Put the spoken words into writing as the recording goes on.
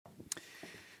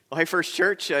Well, hey, First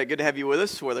Church, good to have you with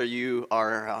us, whether you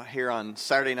are here on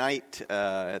Saturday night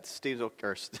at Stevensville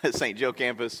or St. Joe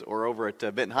campus or over at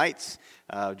Benton Heights.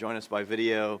 Join us by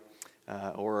video,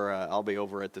 or I'll be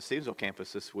over at the Stevensville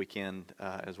campus this weekend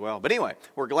as well. But anyway,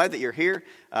 we're glad that you're here.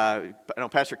 I know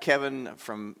Pastor Kevin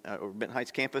from Benton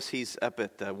Heights campus, he's up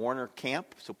at Warner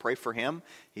Camp, so pray for him.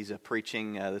 He's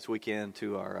preaching this weekend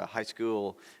to our high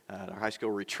school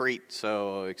retreat,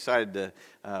 so excited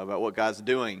about what God's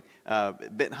doing.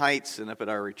 Benton Heights and up at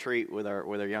our retreat with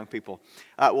our young people.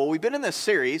 Well, we've been in this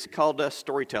series called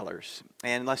Storytellers,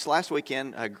 and last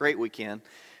weekend, a great weekend.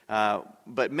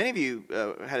 But many of you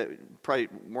probably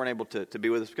weren't able to be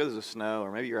with us because of the snow,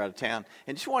 or maybe you're out of town,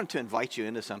 and just wanted to invite you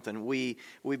into something. We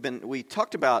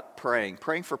talked about praying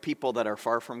for people that are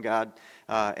far from God,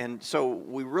 and so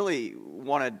we really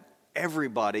wanted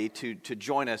everybody to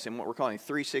join us in what we're calling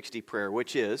 360 prayer,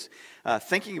 which is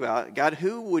thinking about, God,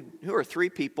 who are three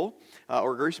people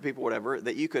or groups of people, whatever,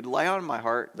 that you could lay on my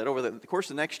heart that over the course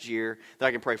of the next year that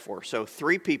I can pray for. So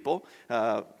three people,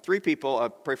 I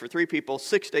pray for three people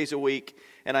 6 days a week,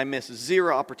 and I miss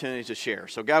zero opportunities to share.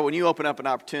 So God, when you open up an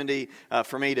opportunity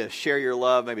for me to share your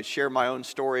love, maybe share my own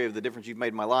story of the difference you've made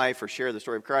in my life, or share the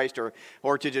story of Christ,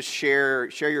 or to just share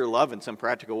your love in some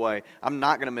practical way, I'm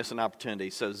not going to miss an opportunity.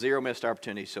 So zero missed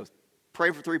opportunities. So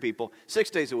pray for three people, 6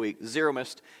 days a week, zero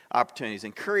missed opportunities.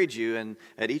 Encourage you, and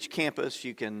at each campus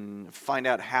you can find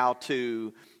out how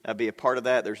to be a part of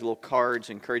that. There's little cards.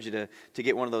 Encourage you to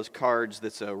get one of those cards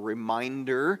that's a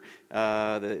reminder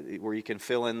where you can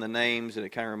fill in the names, and it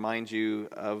kind of reminds you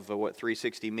of what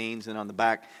 360 means. And on the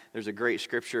back, there's a great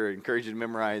scripture. I encourage you to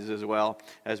memorize as well.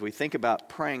 As we think about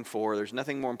praying for, there's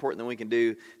nothing more important than we can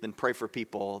do than pray for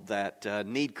people that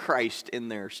need Christ in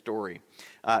their story.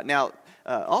 Now,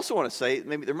 also want to say,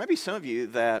 there might be some of you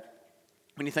that,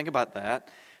 when you think about that,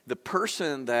 the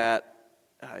person that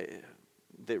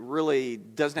really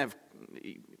doesn't have,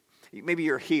 maybe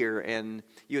you're here and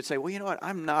you would say, well, you know what,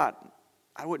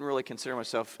 I wouldn't really consider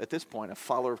myself at this point a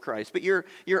follower of Christ, but you're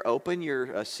open,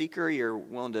 you're a seeker, you're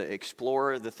willing to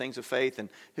explore the things of faith and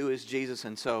who is Jesus.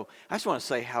 And so I just want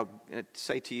to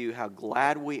say to you how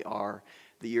glad we are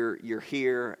that you're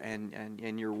here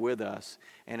and you're with us,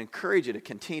 and encourage you to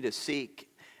continue to seek.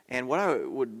 And what I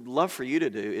would love for you to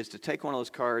do is to take one of those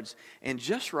cards and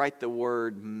just write the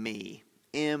word me,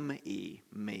 M-E,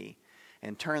 me,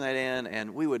 and turn that in,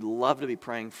 and we would love to be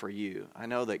praying for you. I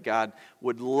know that God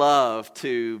would love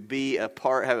to be have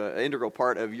an integral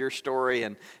part of your story,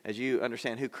 and as you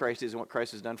understand who Christ is and what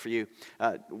Christ has done for you,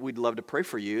 we'd love to pray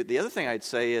for you. The other thing I'd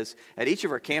say is, at each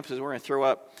of our campuses, we're going to throw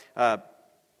up a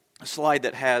slide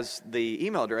that has the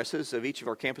email addresses of each of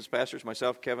our campus pastors,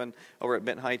 myself, Kevin, over at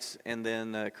Benton Heights, and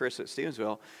then Chris at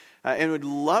Stevensville. And would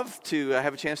love to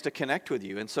have a chance to connect with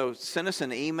you. And so send us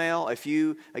an email if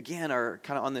you, again, are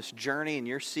kind of on this journey and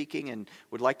you're seeking and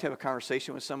would like to have a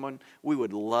conversation with someone. We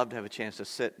would love to have a chance to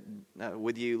sit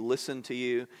with you, listen to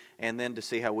you, and then to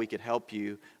see how we could help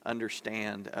you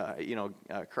understand,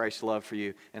 Christ's love for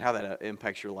you and how that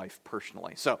impacts your life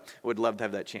personally. So would love to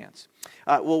have that chance.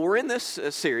 Well, we're in this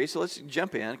series, so let's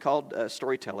jump in, called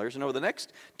Storytellers. And over the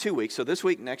next 2 weeks, so this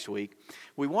week, next week,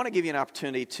 we want to give you an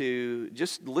opportunity to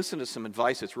just listen to some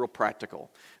advice that's real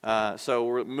practical. So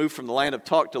we'll move from the land of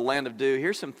talk to the land of do.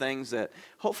 Here's some things that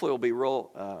hopefully will be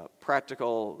real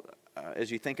practical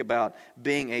as you think about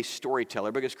being a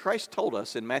storyteller. Because Christ told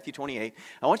us in Matthew 28,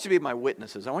 I want you to be my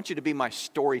witnesses. I want you to be my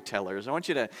storytellers. I want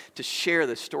you to share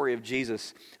the story of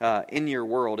Jesus in your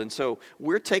world. And so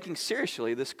we're taking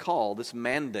seriously this call, this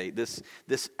mandate,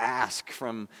 this ask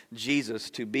from Jesus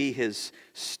to be his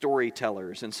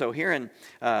storytellers. And so here in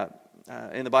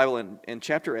the Bible in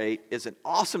chapter 8 is an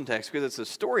awesome text because it's a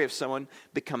story of someone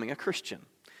becoming a Christian.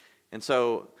 And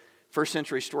so first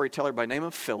century storyteller by name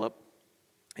of Philip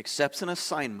accepts an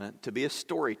assignment to be a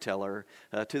storyteller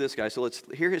to this guy. So let's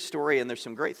hear his story, and there's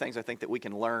some great things I think that we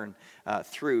can learn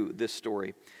through this story.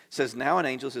 It says, now an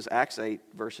angel, this is Acts 8,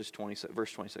 verse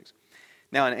 26.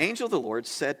 Now an angel of the Lord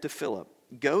said to Philip,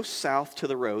 go south to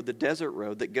the road, the desert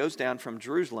road that goes down from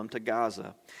Jerusalem to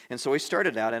Gaza. And so he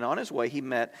started out, and on his way he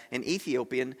met an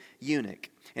Ethiopian eunuch,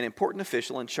 an important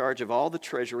official in charge of all the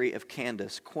treasury of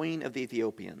Candace, queen of the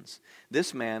Ethiopians.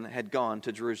 This man had gone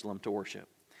to Jerusalem to worship.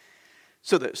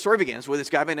 So the story begins with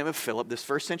this guy by the name of Philip, this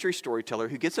first century storyteller,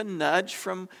 who gets a nudge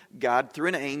from God through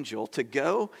an angel to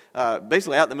go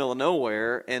basically out in the middle of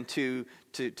nowhere and to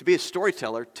be a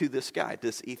storyteller to this guy,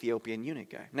 this Ethiopian eunuch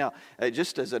guy. Now,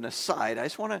 just as an aside, I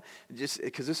just want to,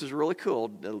 because this is a really cool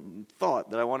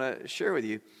thought that I want to share with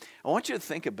you, I want you to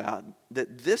think about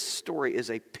that this story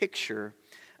is a picture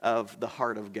of the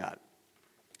heart of God.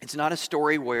 It's not a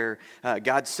story where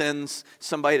God sends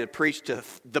somebody to preach to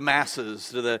the masses,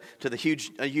 to the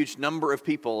huge number of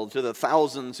people, to the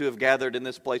thousands who have gathered in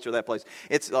this place or that place.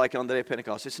 It's like on the day of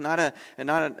Pentecost. It's not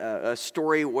a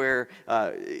story where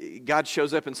God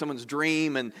shows up in someone's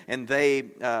dream and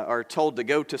they are told to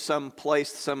go to some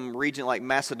place, some region like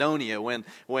Macedonia when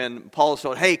Paul is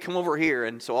told, hey, come over here.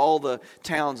 And so all the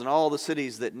towns and all the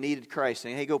cities that needed Christ,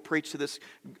 and hey, go preach to this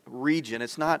region.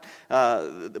 It's not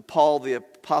Paul the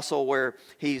apostle where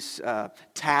he's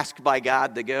tasked by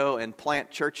God to go and plant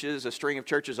churches, a string of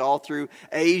churches all through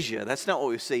Asia. That's not what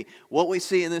we see. What we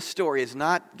see in this story is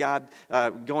not God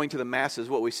going to the masses.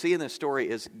 What we see in this story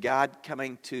is God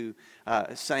coming to,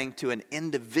 saying to an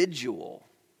individual,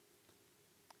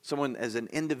 someone as an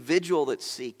individual that's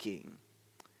seeking,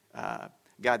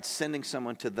 God sending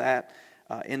someone to that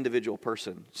individual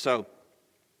person. So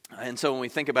when we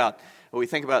think about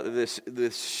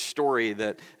this story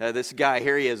that this guy,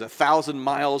 here he is 1,000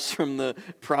 miles from the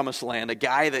promised land, a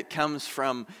guy that comes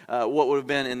from what would have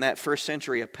been in that first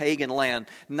century a pagan land,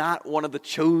 not one of the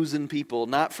chosen people,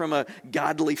 not from a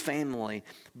godly family,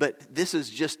 but this is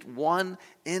just one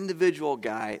individual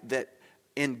guy that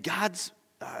in God's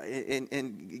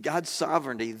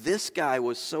sovereignty, this guy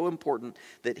was so important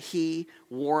that he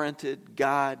warranted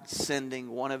God sending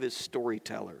one of his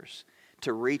storytellers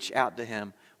to reach out to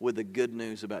him with the good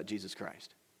news about Jesus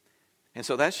Christ. And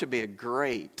so that should be a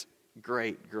great,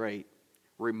 great, great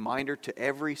reminder to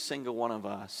every single one of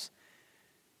us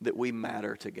that we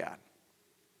matter to God.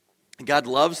 God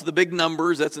loves the big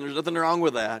numbers. There's nothing wrong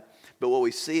with that. But what we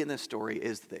see in this story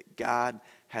is that God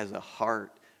has a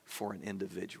heart for an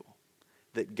individual.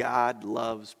 That God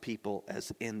loves people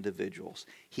as individuals.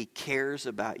 He cares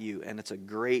about you, and it's a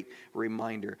great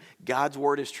reminder. God's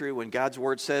word is true when God's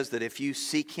word says that if you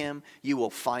seek him, you will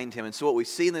find him. And so what we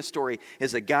see in this story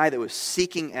is a guy that was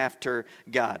seeking after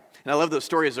God. And I love those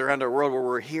stories around our world where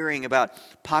we're hearing about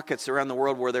pockets around the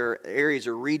world where there are areas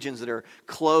or regions that are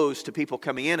closed to people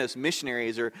coming in as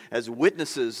missionaries or as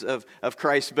witnesses of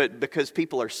Christ. But because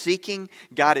people are seeking,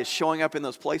 God is showing up in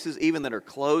those places, even that are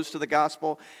closed to the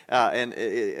gospel.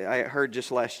 I heard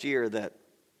just last year that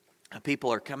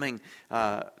people are coming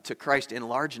to Christ in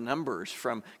large numbers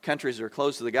from countries that are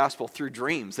closed to the gospel through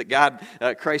dreams,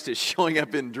 that Christ is showing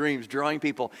up in dreams, drawing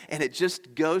people. And it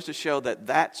just goes to show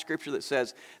that scripture that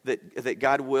says that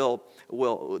God will,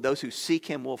 those who seek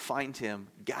him will find him.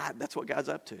 God, that's what God's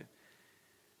up to.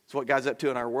 It's what God's up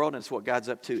to in our world, and it's what God's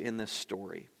up to in this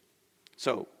story.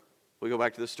 So we go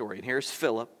back to the story. And here's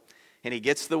Philip. And he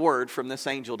gets the word from this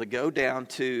angel to go down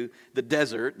to the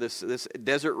desert, this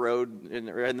desert road in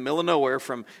the middle of nowhere,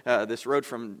 from this road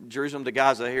from Jerusalem to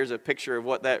Gaza. Here's a picture of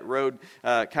what that road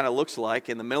kind of looks like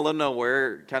in the middle of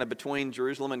nowhere, kind of between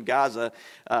Jerusalem and Gaza.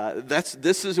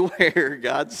 This is where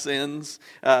God sends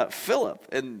Philip.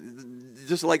 And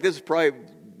just like this is probably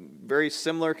very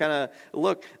similar kind of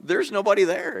look. There's nobody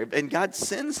there, and God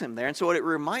sends him there. And so what it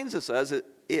reminds us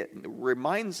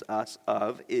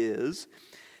of is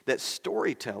that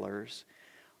storytellers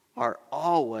are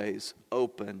always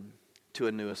open to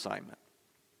a new assignment.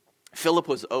 Philip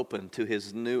was open to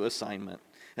his new assignment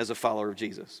as a follower of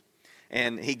Jesus.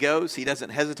 And he goes, he doesn't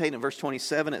hesitate. In verse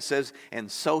 27 it says,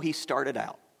 and so he started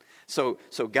out. So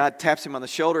God taps him on the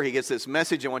shoulder. He gets this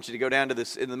message. I want you to go down to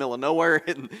this in the middle of nowhere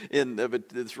in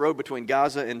this road between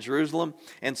Gaza and Jerusalem.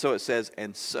 And so it says,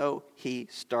 and so he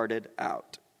started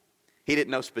out. He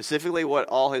didn't know specifically what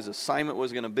all his assignment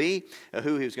was going to be,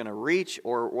 who he was going to reach,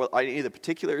 or any of the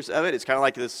particulars of it. It's kind of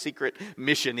like this secret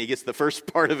mission. He gets the first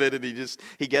part of it, and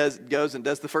he goes and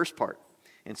does the first part.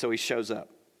 And so he shows up.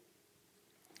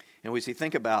 And we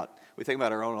think about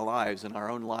our own lives and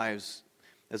our own lives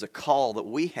as a call that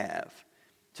we have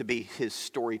to be his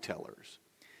storytellers,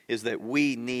 is that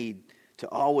we need to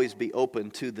always be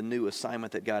open to the new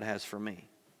assignment that God has for me.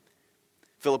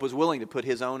 Philip was willing to put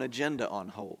his own agenda on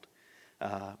hold.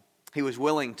 He was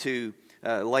willing to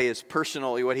lay his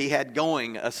personal, what he had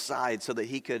going aside so that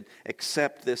he could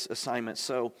accept this assignment.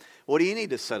 So what do you need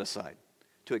to set aside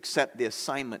to accept the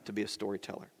assignment to be a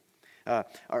storyteller?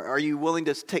 Are you willing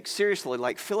to take seriously,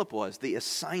 like Philip was, the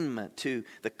assignment, to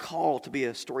the call to be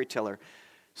a storyteller?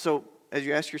 So as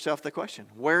you ask yourself the question,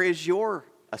 where is your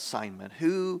assignment?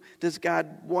 Who does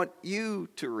God want you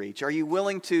to reach? Are you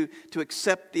willing to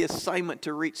accept the assignment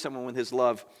to reach someone with his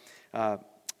love,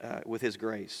 with his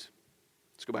grace?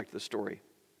 Let's go back to the story.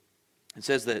 It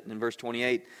says that in verse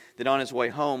 28 that on his way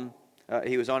home,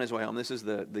 he was on his way home. This is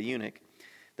the eunuch.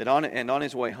 On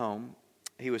his way home,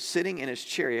 he was sitting in his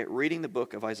chariot reading the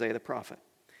book of Isaiah the prophet.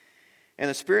 And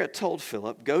the Spirit told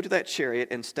Philip, go to that chariot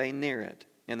and stay near it.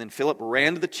 And then Philip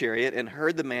ran to the chariot and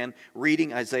heard the man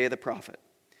reading Isaiah the prophet.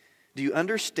 Do you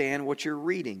understand what you're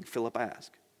reading? Philip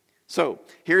asked. So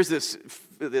here's this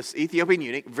Ethiopian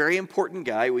eunuch, very important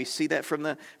guy. We see that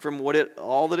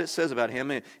all that it says about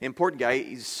him. An important guy.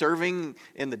 He's serving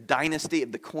in the dynasty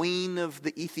of the queen of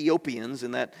the Ethiopians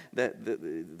in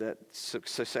that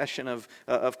succession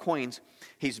of queens.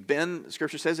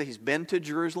 Scripture says that he's been to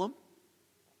Jerusalem.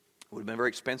 It would have been very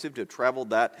expensive to have traveled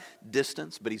that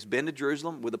distance, but he's been to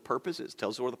Jerusalem with a purpose. It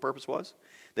tells us what the purpose was,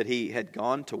 that he had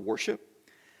gone to worship.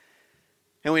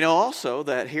 And we know also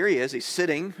that here he is, he's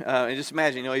sitting, and just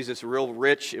imagine, he's this real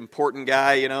rich, important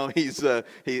guy, he's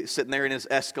sitting there in his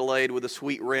Escalade with the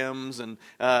sweet rims, and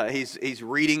he's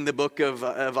reading the book of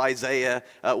Isaiah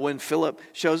when Philip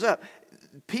shows up.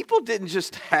 People didn't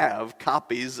just have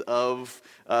copies of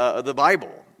the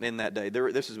Bible in that day.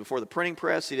 This is before the printing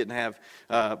press. He didn't have,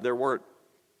 this would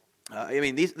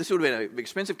have been an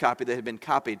expensive copy that had been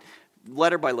copied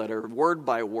letter by letter, word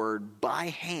by word, by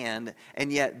hand,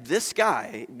 and yet this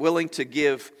guy willing to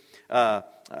go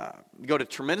to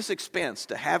tremendous expense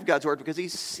to have God's word because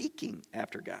he's seeking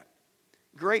after God.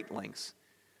 Great lengths,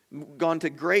 gone to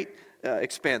great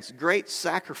expense, great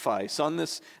sacrifice on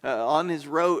the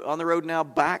road now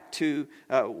back to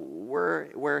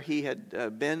where he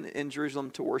had been in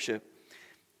Jerusalem to worship,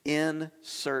 in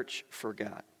search for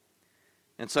God.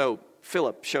 And so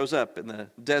Philip shows up in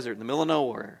the desert, in the middle of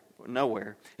nowhere,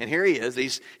 and here he is.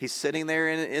 He's sitting there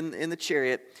in the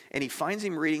chariot, and he finds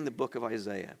him reading the book of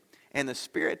Isaiah. And the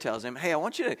Spirit tells him, hey, I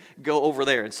want you to go over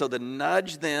there. And so the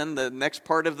nudge then, the next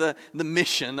part of the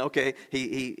mission, okay,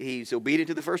 he's obedient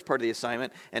to the first part of the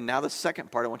assignment, and now the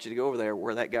second part, I want you to go over there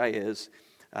where that guy is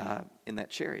in that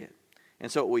chariot.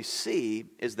 And so what we see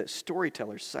is that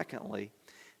storytellers, secondly,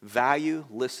 value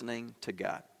listening to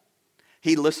God.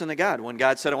 He listened to God. When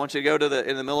God said, I want you to go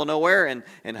in the middle of nowhere and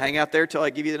hang out there till I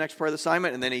give you the next part of the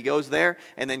assignment, and then he goes there,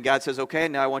 and then God says, okay,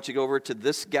 now I want you to go over to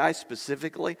this guy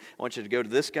specifically. I want you to go to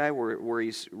this guy where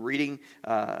he's reading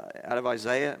out of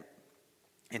Isaiah,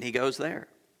 and he goes there.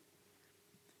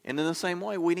 And in the same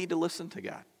way, we need to listen to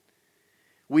God.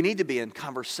 We need to be in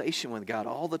conversation with God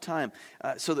all the time.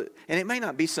 And it may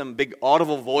not be some big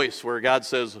audible voice where God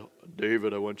says,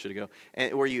 David, I want you to go,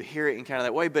 and where you hear it in kind of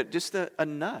that way, but just a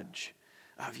nudge.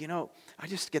 I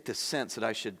just get this sense that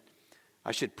I should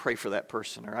pray for that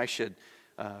person, or I should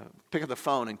pick up the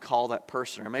phone and call that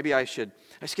person, or maybe I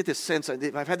just get this sense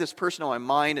I've had this person on my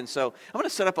mind, and so I'm going to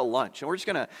set up a lunch, and we're just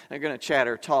going to chat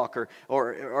or talk,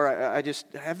 or I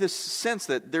just have this sense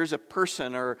that there's a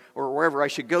person or wherever I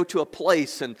should go to a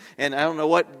place, and I don't know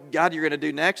what God you're going to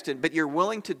do next, but you're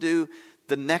willing to do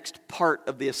the next part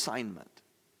of the assignment.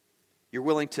 You're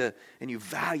willing to, and you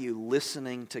value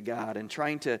listening to God and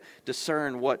trying to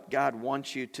discern what God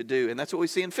wants you to do. And that's what we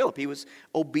see in Philip. He was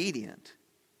obedient.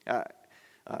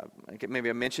 Maybe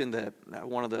I mentioned that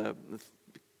one of the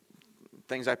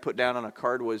things I put down on a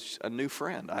card was a new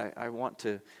friend.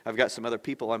 I've got some other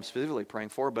people I'm specifically praying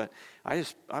for, but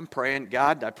I'm praying,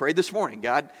 God, I prayed this morning,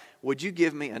 God, would you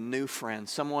give me a new friend,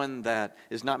 someone that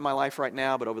is not in my life right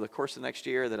now, but over the course of the next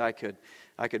year that I could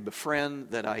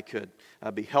befriend, that I could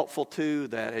be helpful to,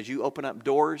 that as you open up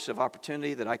doors of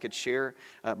opportunity, that I could share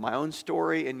my own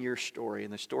story and your story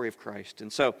and the story of Christ.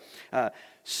 And so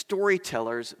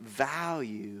storytellers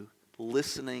value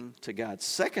listening to God.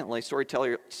 Secondly,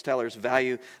 storytellers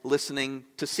value listening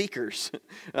to seekers.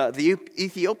 The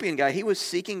Ethiopian guy, he was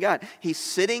seeking God. He's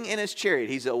sitting in his chariot.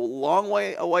 He's a long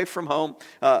way away from home,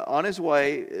 on his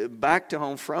way back to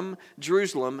home from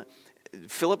Jerusalem.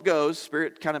 Philip goes,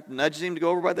 Spirit kind of nudges him to go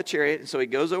over by the chariot, and so he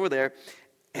goes over there,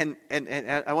 and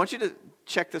I want you to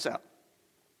check this out.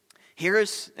 Here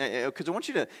is, because I want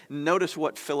you to notice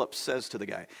what Philip says to the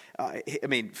guy.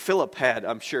 Philip had,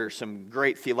 I'm sure, some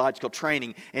great theological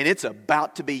training, and it's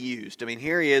about to be used.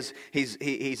 Here he is.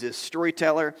 He's a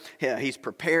storyteller. He's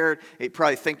prepared. He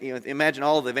probably imagine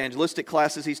all of the evangelistic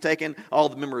classes he's taken, all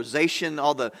the memorization,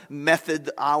 all the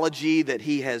methodology that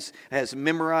he has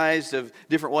memorized of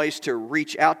different ways to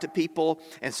reach out to people.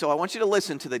 And so I want you to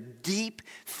listen to the deep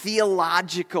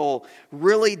theological,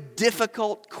 really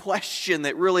difficult question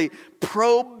that really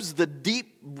probes the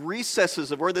deep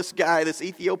recesses of where this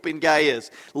Ethiopian guy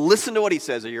is. Listen to what he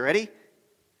says. Are you ready?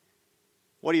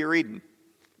 What are you reading?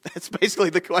 That's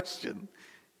basically the question.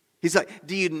 He's like,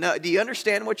 do you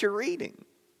understand what you're reading?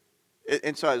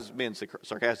 And so I was being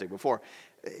sarcastic before.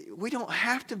 We don't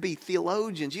have to be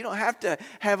theologians. You don't have to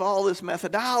have all this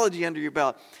methodology under your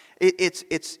belt.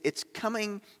 It's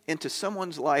coming into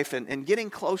someone's life and getting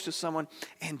close to someone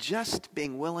and just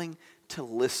being willing to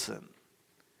listen.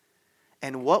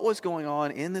 And what was going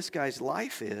on in this guy's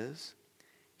life is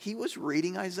he was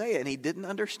reading Isaiah and he didn't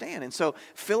understand. And so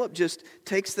Philip just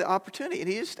takes the opportunity and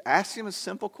he just asks him a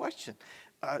simple question.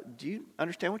 Do you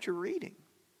understand what you're reading?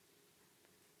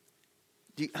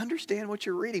 Do you understand what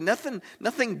you're reading?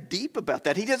 Nothing deep about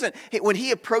that. He doesn't. When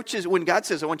he approaches, when God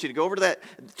says, "I want you to go over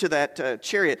to that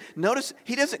chariot," notice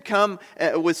he doesn't come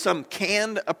with some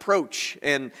canned approach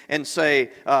and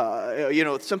say,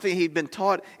 something he'd been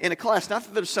taught in a class. Not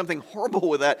that there's something horrible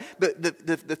with that, but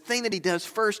the thing that he does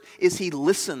first is he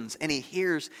listens and he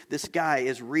hears this guy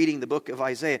is reading the book of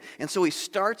Isaiah, and so he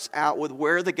starts out with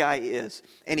where the guy is,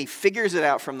 and he figures it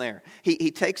out from there.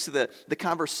 He takes the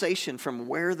conversation from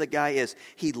where the guy is.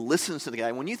 He listens to the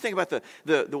guy. When you think about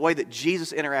the way that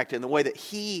Jesus interacted and the way that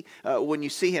he, when you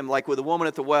see him like with the woman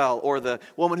at the well or the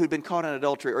woman who'd been caught in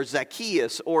adultery or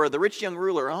Zacchaeus or the rich young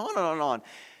ruler, on and on and on.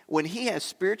 When he has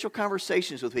spiritual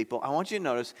conversations with people, I want you to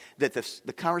notice that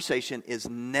the conversation is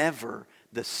never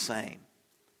the same.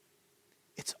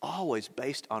 It's always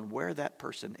based on where that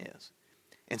person is.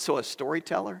 And so a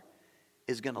storyteller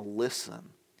is going to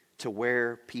listen to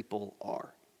where people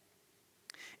are.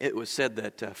 It was said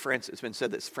that it's been said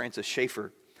that Francis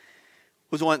Schaeffer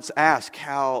was once asked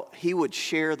how he would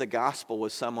share the gospel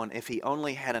with someone if he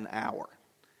only had an hour.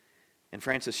 And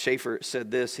Francis Schaeffer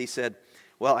said this. He said,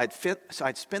 "Well, I'd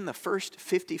spend the first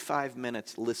 55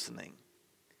 minutes listening,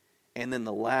 and then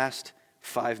the last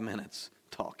 5 minutes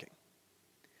talking,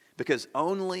 because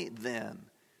only then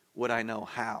would I know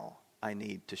how I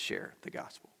need to share the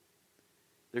gospel."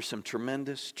 There's some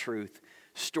tremendous truth.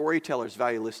 Storytellers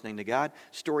value listening to God.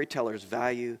 Storytellers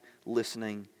value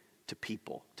listening to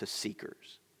people, to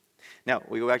seekers. Now,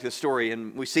 we go back to the story,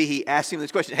 and we see he asks him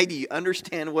this question. Hey, do you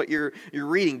understand what you're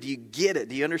reading? Do you get it?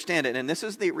 Do you understand it? And this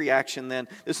is the reaction then.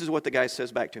 This is what the guy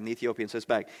says back to him. The Ethiopian says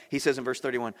back. He says in verse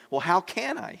 31, "Well, how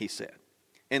can I," he said,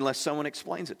 "unless someone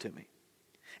explains it to me?"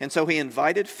 And so he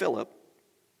invited Philip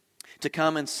to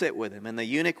come and sit with him. And the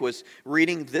eunuch was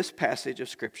reading this passage of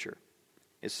Scripture.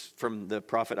 It's from the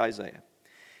prophet Isaiah.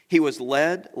 "He was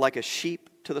led like a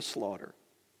sheep to the slaughter,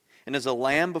 and as a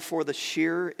lamb before the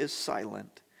shearer is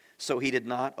silent, so he did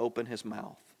not open his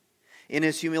mouth. In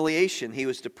his humiliation he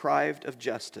was deprived of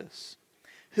justice.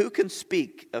 Who can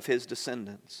speak of his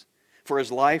descendants? For his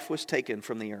life was taken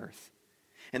from the earth."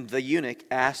 And the eunuch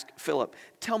asked Philip,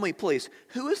 "Tell me, please,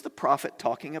 who is the prophet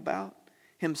talking about?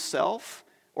 Himself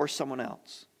or someone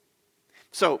else?"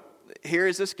 So, here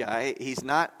is this guy. He's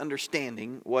not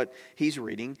understanding what he's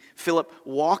reading. Philip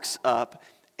walks up,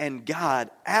 and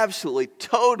God absolutely,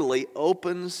 totally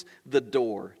opens the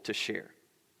door to share.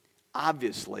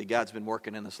 Obviously, God's been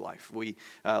working in his life.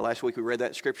 Last week we read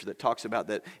that scripture that talks about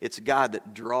that it's God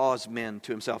that draws men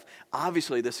to himself.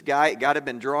 Obviously, this guy, God had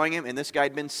been drawing him, and this guy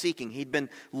had been seeking. He'd been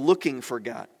looking for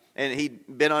God. And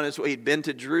he'd been on his way. He'd been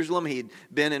to Jerusalem. He'd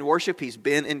been in worship. He's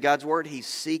been in God's word. He's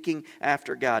seeking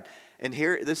after God. And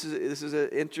here, this is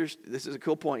a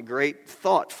cool point. Great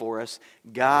thought for us.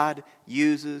 God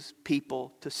uses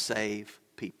people to save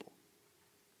people.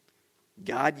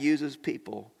 God uses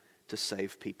people to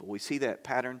save people. We see that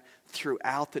pattern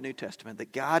throughout the New Testament,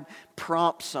 that God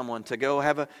prompts someone to go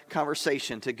have a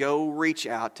conversation, to go reach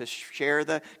out, to share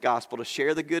the gospel, to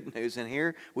share the good news. And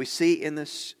here we see in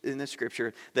this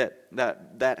scripture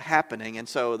that happening. And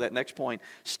so that next point,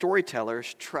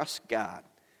 storytellers trust God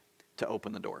to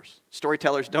open the doors.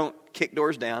 Storytellers don't kick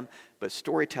doors down, but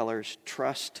storytellers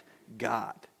trust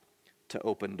God to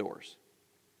open doors.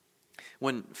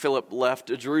 When Philip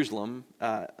left Jerusalem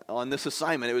on this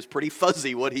assignment, it was pretty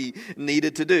fuzzy what he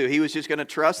needed to do. He was just going to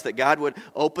trust that God would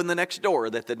open the next door,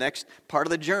 that the next part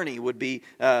of the journey would be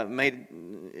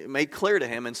made clear to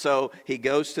him. And so he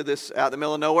goes to this out in the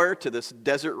middle of nowhere to this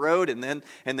desert road, and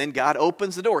then God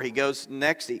opens the door. He goes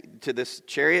next to this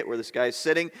chariot where this guy is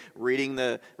sitting, reading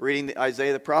the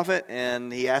Isaiah the prophet,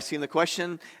 and he asks him the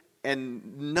question.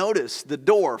 And notice the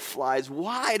door flies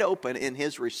wide open in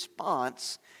his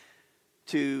response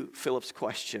to Philip's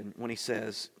question when he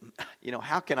says,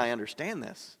 how can I understand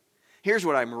this? Here's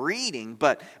what I'm reading,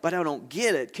 but I don't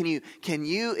get it. Can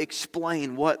you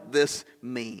explain what this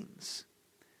means?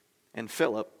 And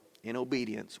Philip, in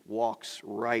obedience, walks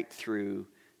right through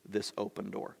this open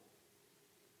door.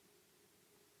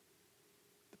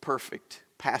 The perfect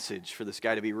passage for this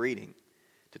guy to be reading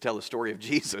to tell the story of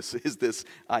Jesus is this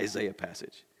Isaiah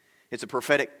passage. It's a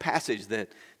prophetic passage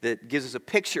that gives us a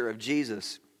picture of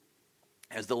Jesus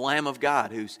as the Lamb of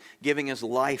God who's giving his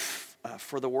life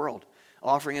for the world,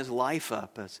 offering his life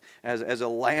up as a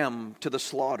lamb to the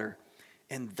slaughter.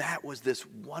 And that was this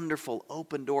wonderful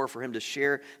open door for him to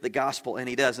share the gospel, and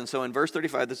he does. And so in verse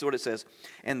 35, this is what it says.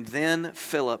 And then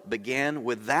Philip began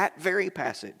with that very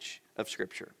passage of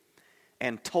Scripture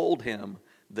and told him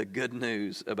the good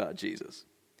news about Jesus.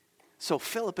 So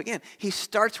Philip, again, he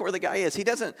starts where the guy is. He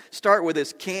doesn't start with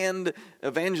this canned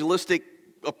evangelistic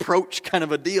approach kind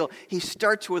of a deal. He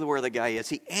starts with where the guy is.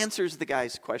 He answers the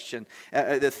guy's question,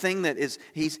 the thing that is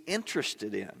he's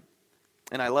interested in.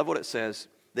 And I love what it says,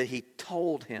 that he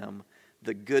told him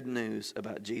the good news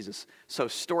about Jesus. So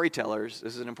storytellers,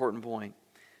 this is an important point,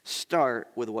 start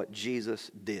with what Jesus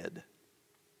did.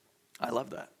 I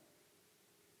love that.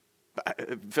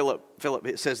 Philip,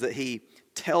 it says that he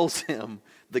tells him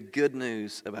the good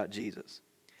news about Jesus.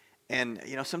 And,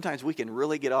 sometimes we can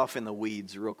really get off in the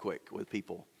weeds real quick with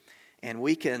people. And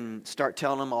we can start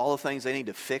telling them all the things they need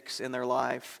to fix in their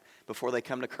life before they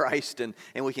come to Christ. And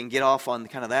we can get off on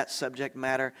kind of that subject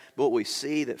matter. But what we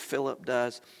see that Philip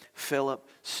does, Philip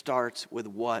starts with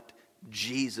what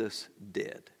Jesus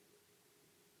did.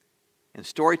 And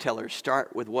storytellers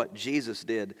start with what Jesus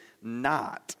did,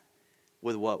 not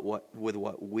with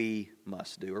what we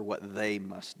must do or what they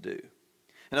must do.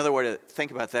 Another way to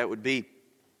think about that would be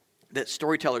that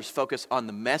storytellers focus on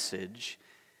the message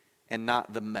and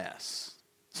not the mess.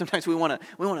 Sometimes we want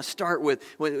to start with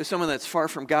someone that's far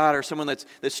from God or someone that's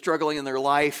struggling in their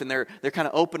life, and they're kind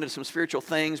of open to some spiritual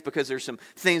things because there's some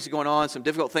things going on, some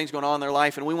difficult things going on in their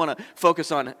life, and we want to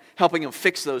focus on helping them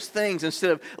fix those things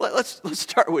instead of let's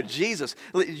start with Jesus.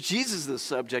 Jesus is the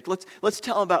subject. Let's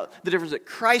tell them about the difference that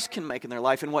Christ can make in their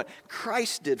life and what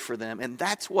Christ did for them, and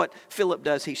that's what Philip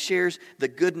does. He shares the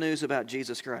good news about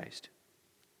Jesus Christ.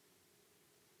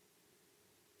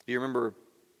 Do you remember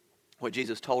what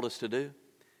Jesus told us to do?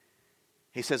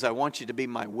 He says, I want you to be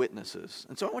my witnesses.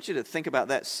 And so I want you to think about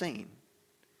that scene.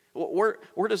 Where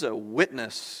does a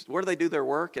witness, where do they do their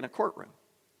work? In a courtroom.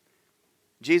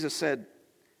 Jesus said,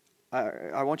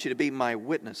 I want you to be my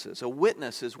witnesses. A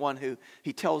witness is one who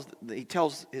he tells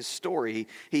his story.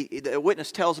 A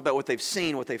witness tells about what they've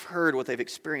seen, what they've heard, what they've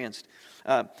experienced.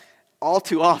 All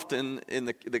too often,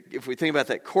 if we think about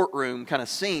that courtroom kind of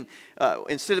scene,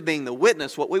 instead of being the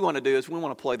witness, what we want to do is we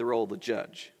want to play the role of the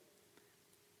judge.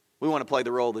 We want to play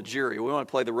the role of the jury. We want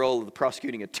to play the role of the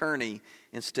prosecuting attorney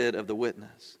instead of the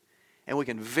witness. And we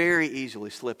can very easily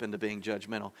slip into being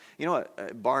judgmental. You know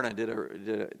what? Barna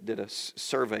did a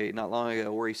survey not long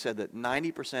ago where he said that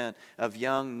 90% of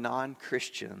young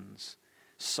non-Christians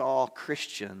saw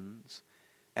Christians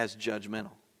as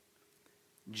judgmental.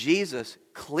 Jesus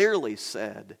clearly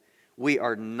said we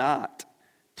are not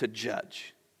to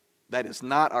judge. That is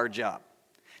not our job.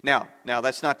 Now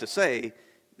that's not to say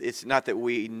it's not that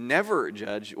we never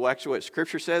judge. Well, actually what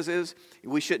Scripture says is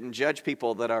we shouldn't judge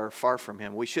people that are far from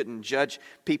Him. We shouldn't judge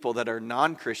people that are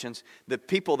non-Christians. The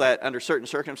people that under certain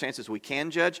circumstances we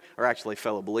can judge are actually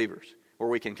fellow believers, where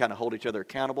we can kind of hold each other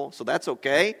accountable. So that's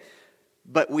okay.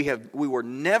 But we were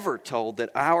never told that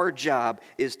our job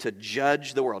is to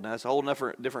judge the world. Now, that's a whole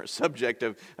different subject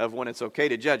of when it's okay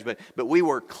to judge. But we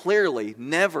were clearly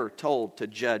never told to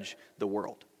judge the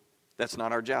world. That's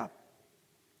not our job.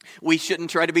 We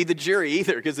shouldn't try to be the jury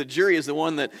either, because the jury is the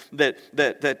one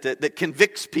that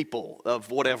convicts people of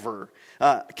whatever.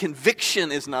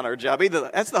 Conviction is not our job either.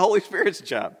 That's the Holy Spirit's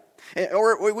job.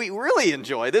 Or we really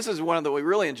enjoy, this is one of the we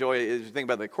really enjoy, is you think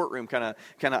about the courtroom kind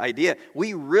of idea.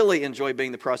 We really enjoy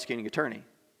being the prosecuting attorney.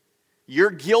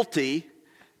 You're guilty,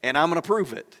 and I'm going to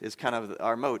prove it, is kind of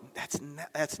our mode.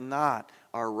 That's not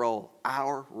our role.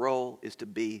 Our role is to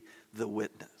be the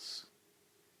witness.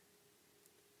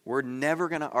 We're never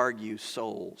going to argue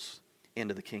souls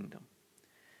into the kingdom.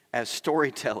 As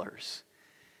storytellers,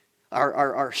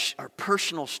 our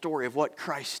personal story of what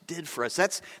Christ did for us,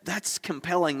 that's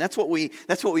compelling. That's what we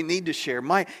need to share.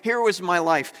 Here was my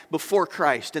life before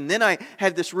Christ, and then I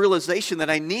had this realization that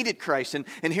I needed Christ, and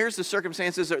here's the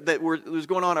circumstances that was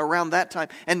going on around that time.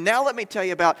 And now let me tell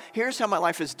you about here's how my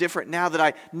life is different now that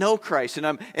I know Christ, and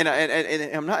I'm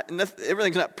not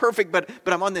everything's not perfect, but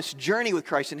I'm on this journey with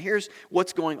Christ, and here's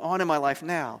what's going on in my life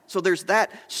now. So there's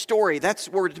that story. That's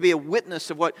where to be a witness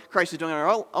of what Christ is doing in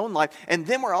our own life, and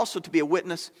then we're also to be a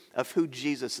witness of who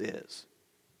Jesus is,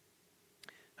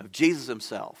 of Jesus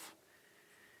Himself,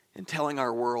 and telling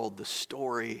our world the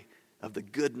story of the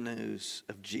good news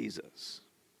of Jesus.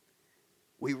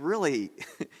 We really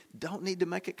don't need to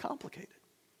make it complicated.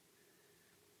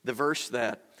 The verse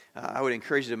that I would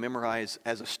encourage you to memorize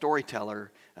as a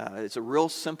storyteller, it's a real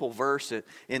simple verse.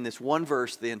 In this one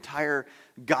verse, the entire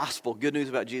gospel, good news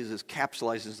about Jesus, is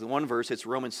capsulized into one verse. It's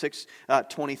Romans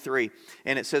 6:23.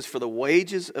 And it says, "For the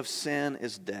wages of sin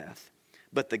is death,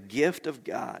 but the gift of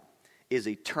God is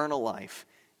eternal life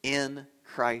in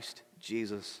Christ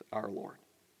Jesus our Lord."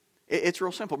 It's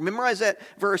real simple. Memorize that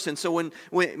verse. And so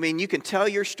when you can tell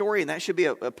your story, and that should be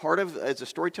a part of, as a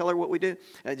storyteller, what we do.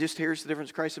 Just here's the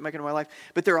difference Christ is making in my life.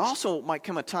 But there also might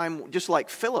come a time, just like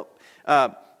Philip.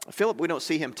 Philip, we don't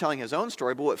see him telling his own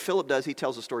story, but what Philip does, he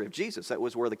tells the story of Jesus. That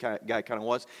was where the guy kind of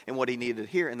was and what he needed to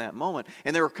hear in that moment.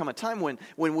 And there will come a time when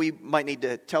we might need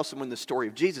to tell someone the story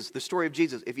of Jesus. The story of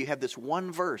Jesus, if you have this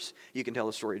one verse, you can tell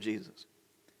the story of Jesus.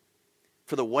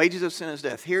 For the wages of sin is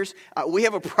death. We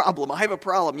have a problem. I have a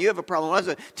problem. You have a problem. When I was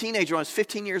a teenager, when I was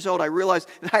 15 years old, I realized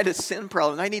that I had a sin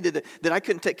problem. And that I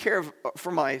couldn't take care of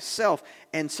for myself.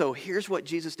 And so here's what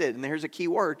Jesus did. And here's a key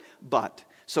word, but.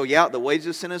 So yeah, the wages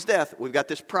of sin is death. We've got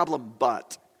this problem,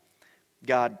 but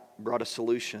God brought a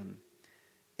solution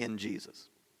in Jesus.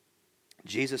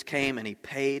 Jesus came and he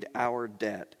paid our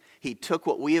debt. He took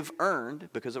what we have earned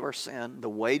because of our sin, the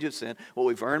wage of sin, what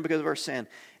we've earned because of our sin,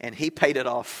 and he paid it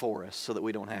off for us so that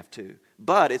we don't have to.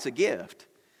 But it's a gift.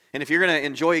 And if you're going to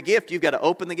enjoy a gift, you've got to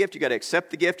open the gift, you've got to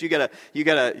accept the gift,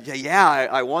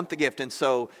 I want the gift. And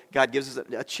so God gives us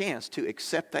a chance to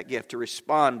accept that gift, to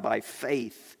respond by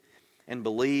faith and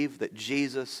believe that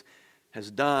Jesus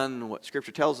has done what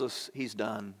Scripture tells us he's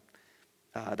done.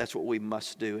 That's what we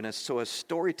must do. And as a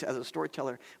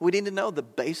storyteller, we need to know the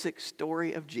basic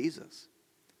story of Jesus,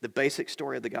 the basic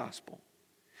story of the gospel.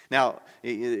 Now,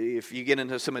 if you get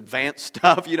into some advanced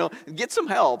stuff, get some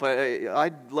help.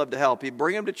 I'd love to help. You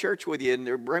bring them to church with you, and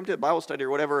bring them to a Bible study or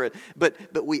whatever. But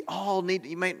we all need.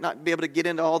 You may not be able to get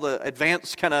into all the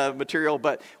advanced kind of material,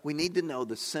 but we need to know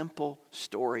the simple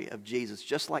story of Jesus,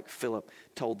 just like Philip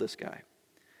told this guy.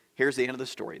 Here's the end of the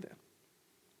story then.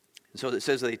 So it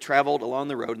says that they traveled along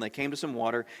the road and they came to some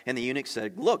water, and the eunuch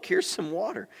said, "Look, here's some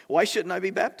water. Why shouldn't I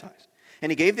be baptized?"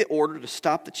 And he gave the order to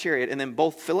stop the chariot, and then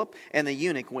both Philip and the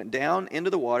eunuch went down into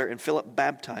the water, and Philip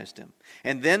baptized him.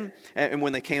 And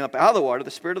when they came up out of the water, the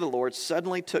Spirit of the Lord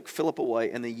suddenly took Philip away,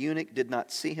 and the eunuch did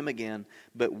not see him again,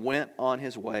 but went on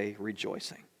his way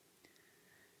rejoicing.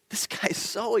 This guy's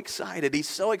so excited. He's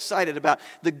so excited about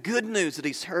the good news that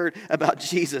he's heard about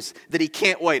Jesus that he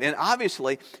can't wait. And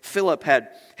obviously, Philip had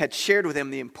shared with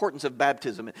him the importance of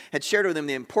baptism, had shared with him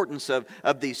the importance of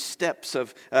these steps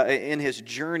in his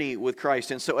journey with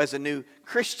Christ. And so as a new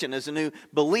Christian, as a new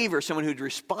believer, someone who'd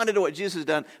responded to what Jesus has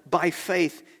done by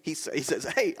faith, he says,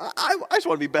 "Hey, I just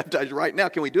want to be baptized right now.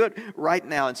 Can we do it right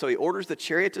now?" And so he orders the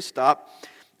chariot to stop,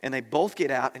 and they both get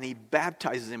out, and he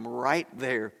baptizes him right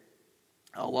there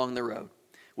along the road.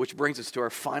 Which brings us to our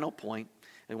final point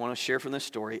I want to share from this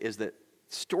story, is that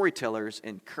storytellers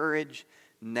encourage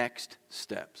next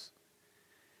steps.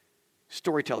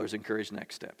 Storytellers encourage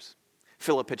next steps.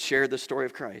 Philip had shared the story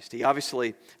of Christ. He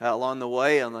obviously, along the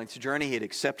way, on this journey, he had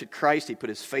accepted Christ. He put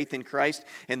his faith in Christ.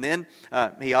 And then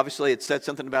he obviously had said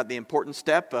something about the important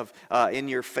step of in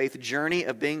your faith journey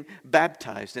of being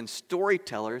baptized. And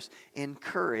storytellers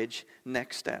encourage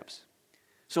next steps.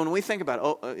 So when we think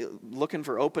about looking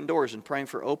for open doors and praying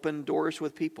for open doors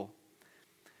with people,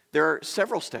 there are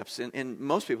several steps in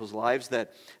most people's lives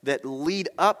that lead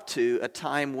up to a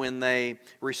time when they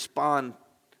respond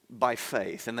by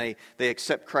faith and they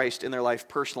accept Christ in their life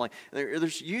personally.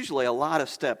 There's usually a lot of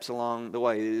steps along the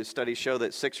way. The studies show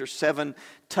that 6 or 7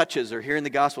 touches or hearing the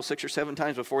gospel 6 or 7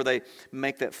 times before they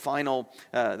make that final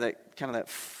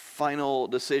final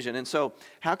decision. And so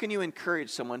how can you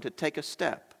encourage someone to take a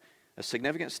step? A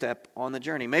significant step on the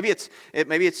journey. Maybe it's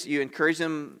you encourage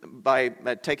them by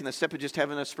taking the step of just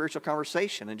having a spiritual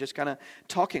conversation and just kind of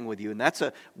talking with you, and that's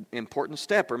an important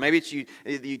step. Or maybe it's you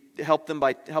help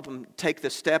them take the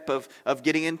step of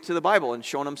getting into the Bible and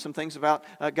showing them some things about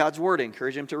God's Word.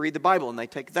 Encourage them to read the Bible, and they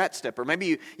take that step. Or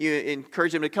maybe you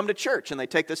encourage them to come to church, and they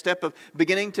take the step of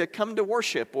beginning to come to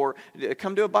worship or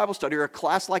come to a Bible study or a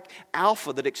class like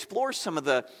Alpha that explores some of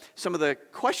the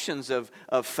questions of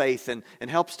faith and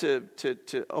helps to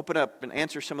open up and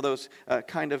answer some of those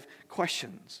kind of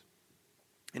questions.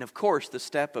 And of course, the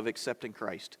step of accepting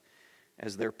Christ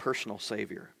as their personal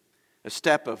Savior. A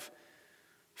step of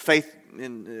faith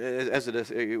as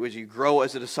you grow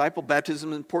as a disciple. Baptism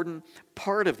is an important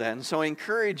part of that. And so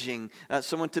encouraging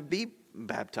someone to be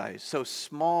baptized. So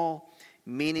small,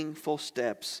 meaningful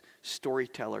steps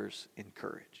storytellers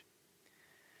encourage.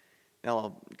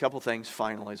 Now, a couple things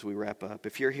finally as we wrap up.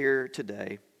 If you're here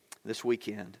today, this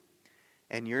weekend,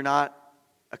 and you're not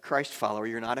a Christ follower,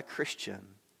 you're not a Christian,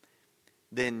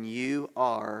 then you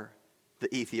are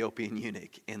the Ethiopian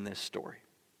eunuch in this story.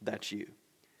 That's you.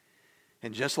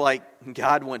 And just like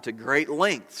God went to great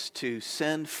lengths to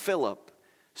send Philip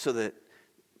so that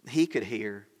he could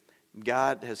hear,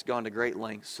 God has gone to great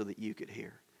lengths so that you could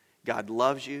hear. God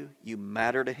loves you. You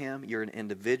matter to Him. You're an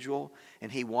individual.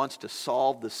 And He wants to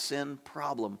solve the sin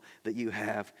problem that you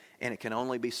have. And it can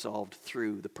only be solved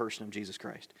through the person of Jesus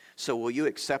Christ. So will you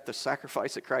accept the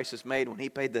sacrifice that Christ has made when He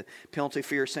paid the penalty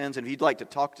for your sins? And if you'd like to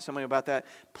talk to somebody about that,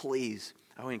 please,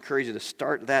 I would encourage you to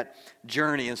start that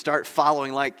journey and start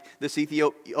following like this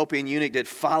Ethiopian eunuch did,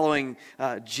 following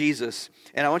Jesus.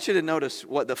 And I want you to notice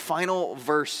what the final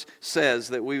verse says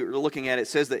that we were looking at. It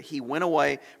says that he went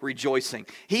away rejoicing.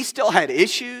 He still had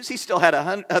issues. He still had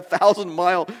a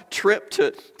 1,000-mile trip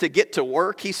to get to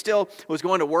work. He still was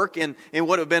going to work in what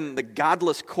would have been the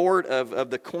godless court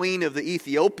of the queen of the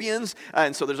Ethiopians.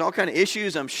 And so there's all kind of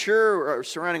issues, I'm sure,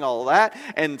 surrounding all of that.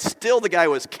 And still the guy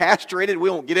was castrated. We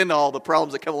won't get into all the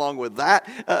problems that come along with that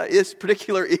this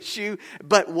particular issue.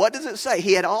 But what does it say?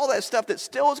 He had all that stuff that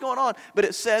still was going on, but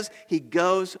it says he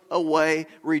goes away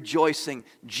rejoicing.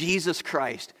 Jesus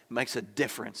Christ makes a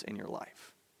difference in your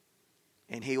life.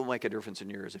 And He will make a difference in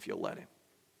yours if you'll let Him.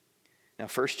 Now,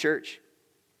 First Church,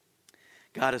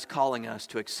 God is calling us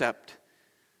to accept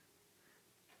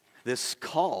this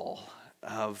call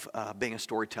of being a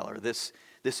storyteller, this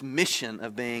mission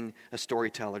of being a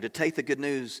storyteller, to take the good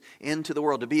news into the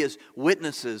world, to be His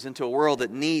witnesses into a world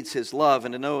that needs His love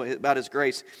and to know about His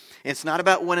grace. And it's not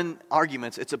about winning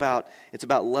arguments. It's about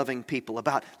loving people,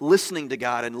 about listening to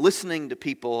God and listening to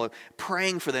people,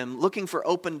 praying for them, looking for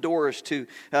open doors to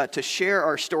share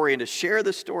our story and to share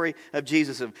the story of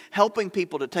Jesus, of helping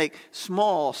people to take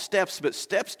small steps, but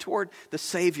steps toward the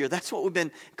Savior. That's what we've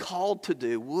been called to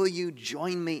do. Will you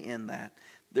join me in that?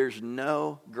 There's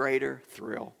no greater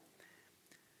thrill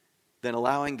than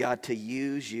allowing God to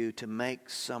use you to make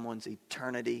someone's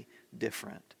eternity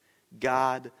different.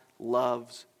 God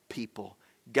loves people.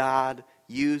 God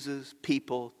uses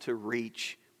people to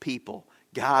reach people.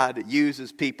 God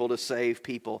uses people to save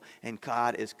people. And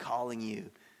God is calling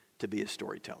you to be a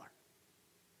storyteller.